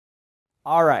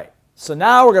All right, so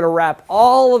now we're going to wrap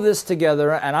all of this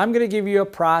together, and I'm going to give you a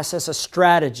process, a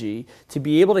strategy to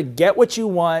be able to get what you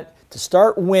want, to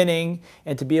start winning,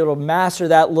 and to be able to master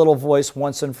that little voice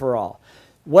once and for all.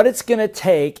 What it's going to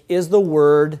take is the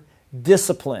word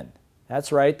discipline.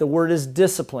 That's right, the word is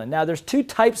discipline. Now, there's two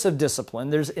types of discipline.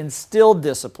 There's instilled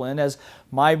discipline, as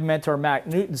my mentor Mac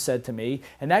Newton said to me,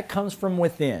 and that comes from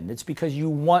within. It's because you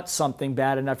want something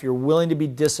bad enough, you're willing to be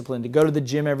disciplined, to go to the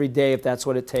gym every day if that's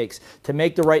what it takes, to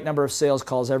make the right number of sales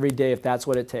calls every day if that's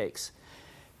what it takes.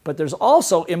 But there's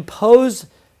also imposed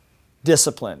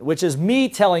discipline, which is me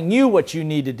telling you what you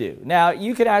need to do. Now,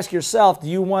 you could ask yourself, do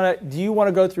you want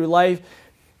to go through life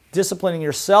disciplining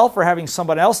yourself or having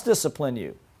someone else discipline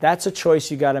you? That's a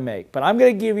choice you got to make. But I'm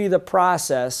going to give you the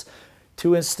process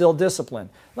to instill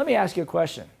discipline. Let me ask you a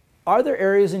question. Are there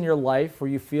areas in your life where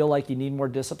you feel like you need more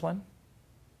discipline?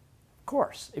 Of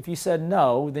course. If you said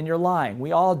no, then you're lying.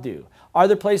 We all do. Are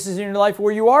there places in your life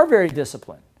where you are very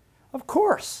disciplined? Of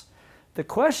course. The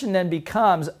question then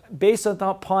becomes, based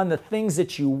upon the things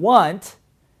that you want,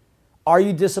 are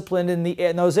you disciplined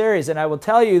in those areas? And I will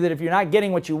tell you that if you're not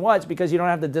getting what you want, it's because you don't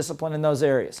have the discipline in those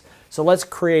areas. So let's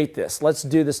create this. Let's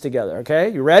do this together,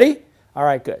 okay? You ready? All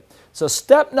right, good. So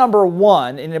step number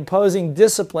one in imposing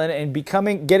discipline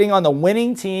and getting on the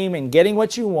winning team and getting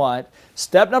what you want,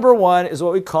 step number one is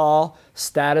what we call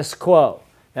status quo.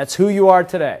 That's who you are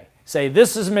today. Say,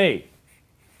 this is me.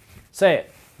 Say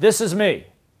it. This is me.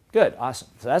 Good, awesome.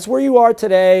 So that's where you are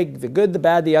today, the good, the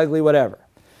bad, the ugly, whatever.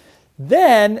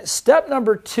 Then step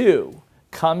number two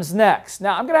comes next.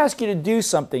 Now I'm going to ask you to do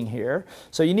something here,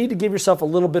 so you need to give yourself a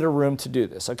little bit of room to do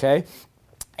this, okay?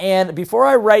 And before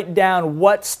I write down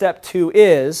what step two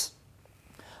is,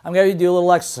 I'm going to do a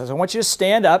little exercise. I want you to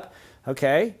stand up,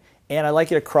 okay? And I'd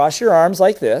like you to cross your arms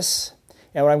like this.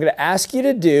 And what I'm going to ask you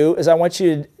to do is I want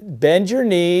you to bend your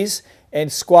knees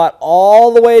and squat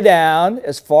all the way down,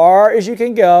 as far as you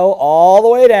can go, all the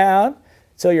way down,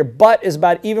 so your butt is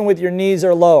about even with your knees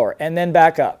or lower, and then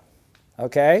back up,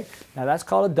 okay? Now that's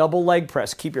called a double leg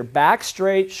press. Keep your back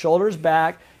straight, shoulders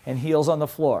back, and heels on the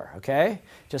floor, okay?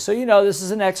 Just so you know, this is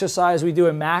an exercise we do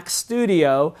in Max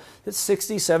Studio that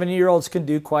 60, 70-year-olds can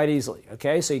do quite easily,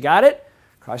 okay? So you got it?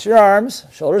 Cross your arms,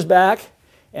 shoulders back,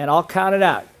 and I'll count it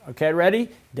out. Okay, ready?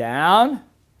 Down,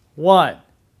 1.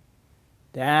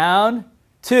 Down,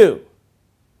 2.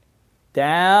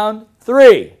 Down,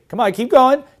 3. Come on, keep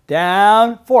going.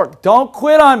 Down, 4. Don't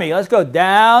quit on me. Let's go.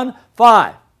 Down,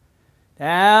 5.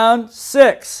 Down,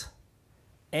 6.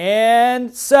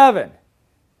 And 7.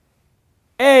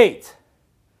 8.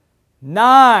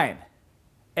 9.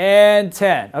 And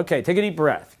 10. Okay, take a deep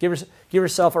breath. Give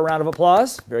yourself a round of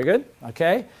applause. Very good.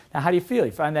 Okay. Now, how do you feel?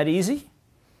 You find that easy?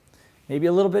 Maybe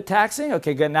a little bit taxing?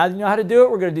 Okay, good. Now that you know how to do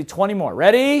it, we're going to do 20 more.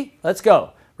 Ready? Let's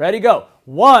go. Ready, go.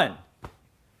 1,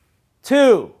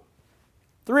 2,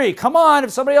 3. Come on.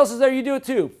 If somebody else is there, you do it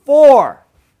too. 4,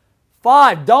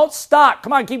 5. Don't stop.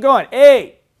 Come on, keep going.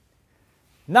 8,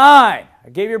 9. I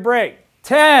gave you a break.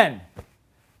 10.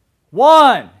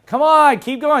 1. Come on,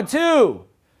 keep going. 2,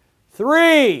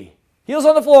 3. Heels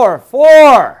on the floor.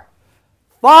 4,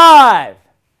 5,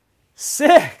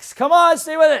 6. Come on,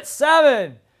 stay with it.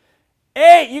 7,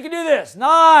 8. You can do this.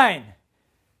 9,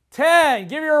 10.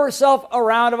 Give yourself a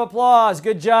round of applause.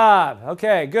 Good job.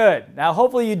 Okay, good. Now,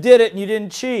 hopefully you did it and you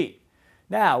didn't cheat.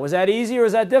 Now, was that easy or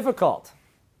was that difficult?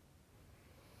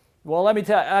 Well, let me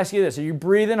ask you this. Are you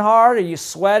breathing hard? Are you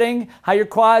sweating? How are your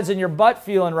quads and your butt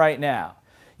feeling right now?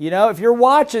 You know, if you're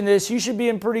watching this, you should be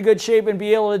in pretty good shape and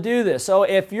be able to do this. So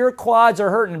if your quads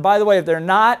are hurting, and by the way, if they're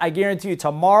not, I guarantee you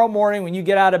tomorrow morning when you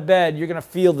get out of bed, you're going to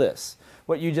feel this,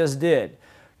 what you just did.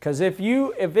 Because if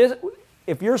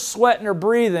you're sweating or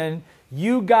breathing,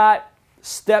 you got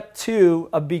step 2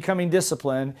 of becoming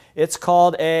disciplined. It's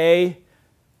called a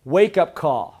wake-up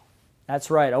call. That's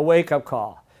right, a wake-up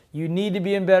call. You need to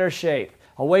be in better shape.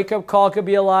 A wake-up call could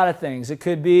be a lot of things. It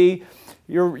could be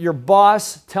your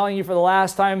boss telling you for the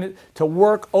last time to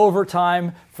work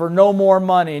overtime for no more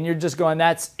money, and you're just going,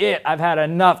 that's it, I've had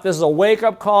enough. This is a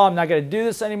wake-up call. I'm not going to do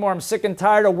this anymore. I'm sick and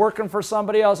tired of working for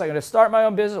somebody else. I'm going to start my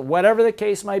own business, whatever the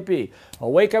case might be. A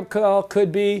wake-up call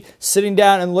could be sitting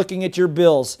down and looking at your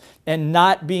bills and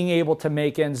not being able to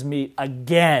make ends meet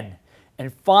again.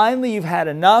 And finally, you've had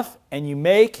enough, and you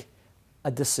make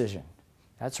a decision.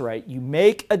 That's right. You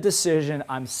make a decision.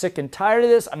 I'm sick and tired of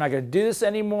this. I'm not going to do this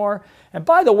anymore. And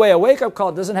by the way, a wake-up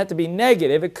call doesn't have to be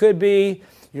negative. It could be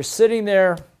you're sitting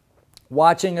there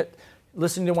watching it,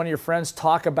 listening to one of your friends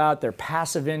talk about their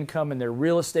passive income and their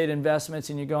real estate investments,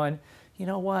 and you're going, you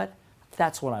know what?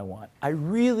 That's what I want. I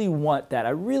really want that.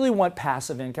 I really want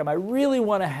passive income. I really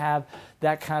want to have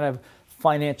that kind of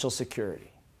financial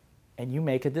security. and you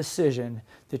make a decision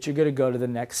that you're going to go to the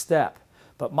next step.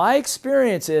 But my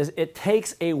experience is it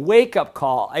takes a wake-up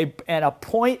call and a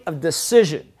point of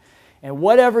decision. And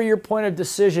whatever your point of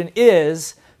decision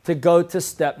is, to go to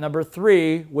step number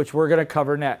 3, which we're going to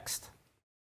cover next.